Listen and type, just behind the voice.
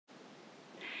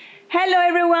Hello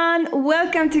everyone,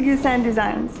 welcome to Gulsen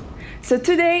Designs. So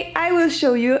today I will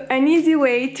show you an easy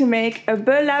way to make a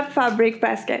burlap fabric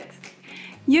basket.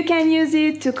 You can use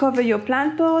it to cover your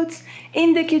plant pots,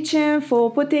 in the kitchen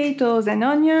for potatoes and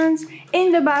onions,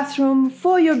 in the bathroom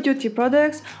for your beauty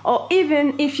products, or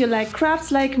even if you like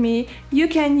crafts like me, you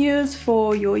can use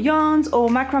for your yarns or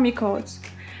macrame cords.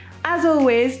 As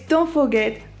always, don't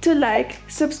forget to like,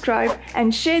 subscribe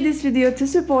and share this video to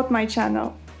support my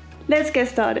channel. Let's get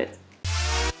started.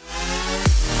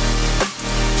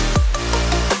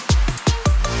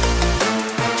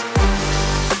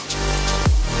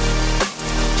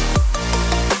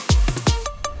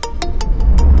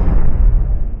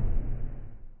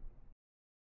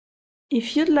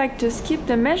 If you'd like to skip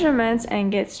the measurements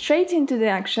and get straight into the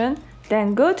action,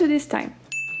 then go to this time.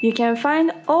 You can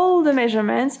find all the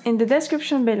measurements in the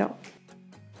description below.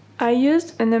 I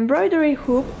used an embroidery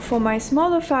hoop for my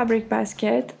smaller fabric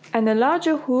basket and a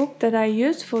larger hoop that I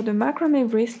used for the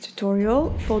macrame wrist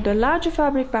tutorial for the larger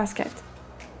fabric basket.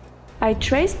 I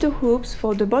traced the hoops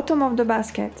for the bottom of the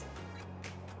basket.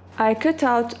 I cut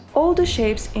out all the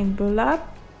shapes in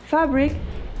burlap, fabric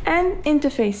and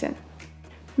interfacing.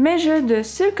 Measure the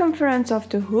circumference of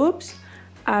the hoops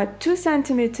at 2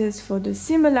 cm for the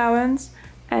seam allowance,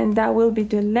 and that will be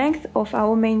the length of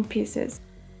our main pieces.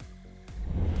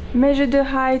 Measure the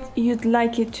height you'd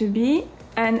like it to be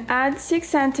and add 6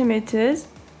 cm,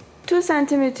 2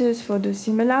 cm for the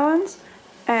seam allowance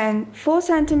and 4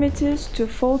 cm to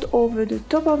fold over the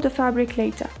top of the fabric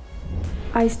later.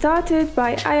 I started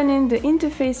by ironing the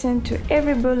interfacing to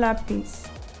every burlap piece.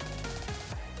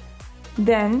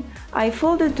 Then I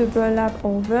folded the burlap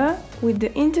over with the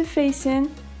interfacing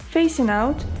facing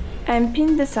out and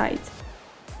pinned the side.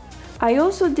 I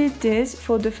also did this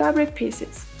for the fabric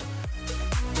pieces.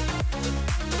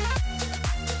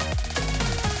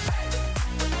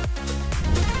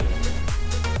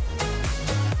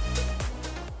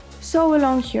 Sew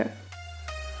along here.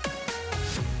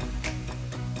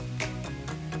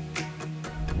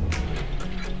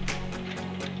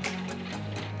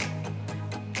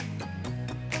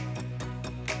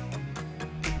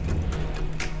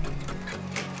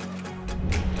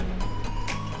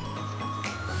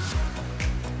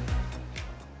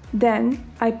 Then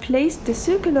I placed the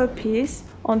circular piece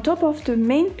on top of the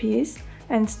main piece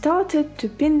and started to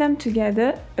pin them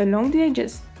together along the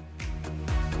edges.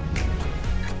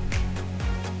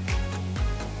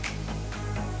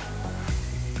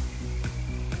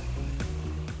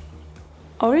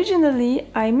 Originally,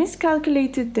 I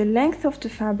miscalculated the length of the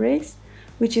fabrics,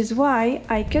 which is why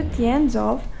I cut the ends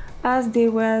off as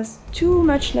there was too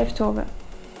much left over.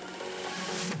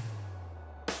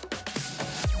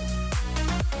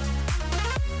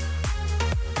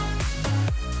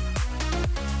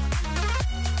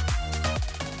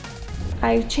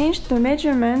 I've changed the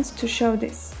measurements to show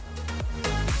this.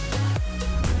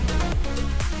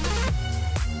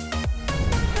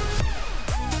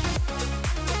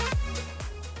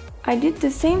 I did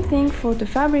the same thing for the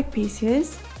fabric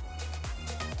pieces.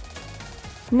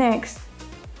 Next,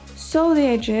 sew the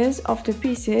edges of the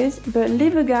pieces but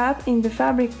leave a gap in the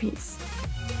fabric piece.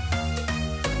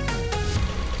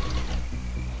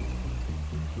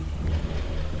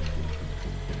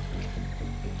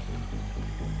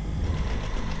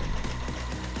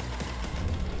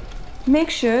 Make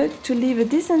sure to leave a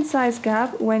decent sized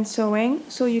gap when sewing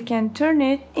so you can turn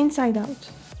it inside out.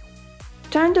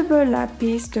 Turn the burlap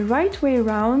piece the right way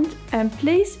around and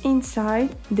place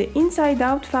inside the inside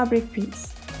out fabric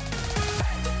piece.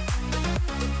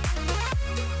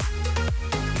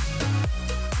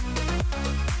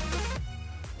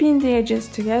 Pin the edges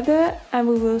together and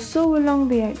we will sew along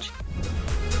the edge.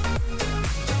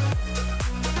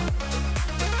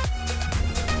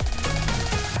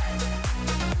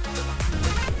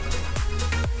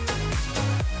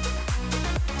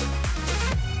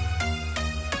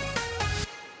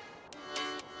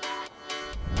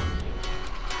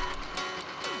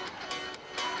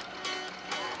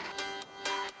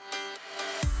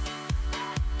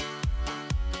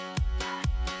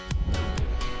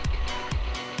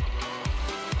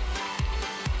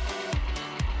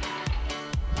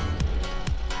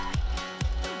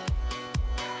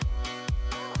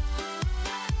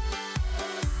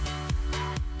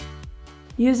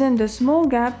 Using the small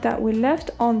gap that we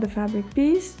left on the fabric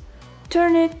piece,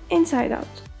 turn it inside out.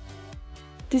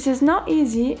 This is not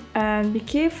easy and be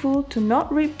careful to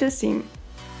not rip the seam.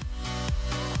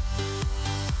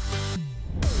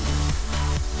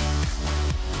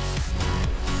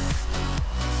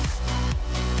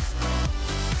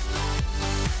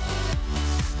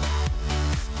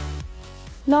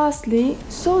 Lastly,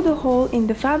 sew the hole in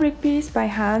the fabric piece by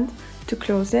hand to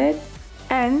close it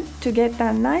and to get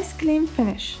that nice clean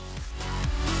finish.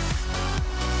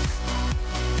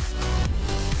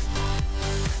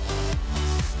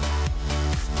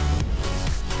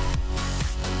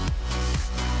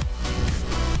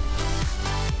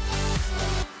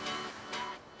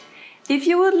 If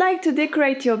you would like to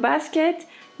decorate your basket,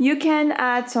 you can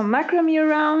add some macrame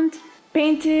around,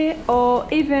 paint it, or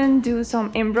even do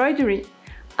some embroidery.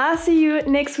 I'll see you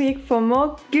next week for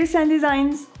more Gulsen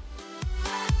designs!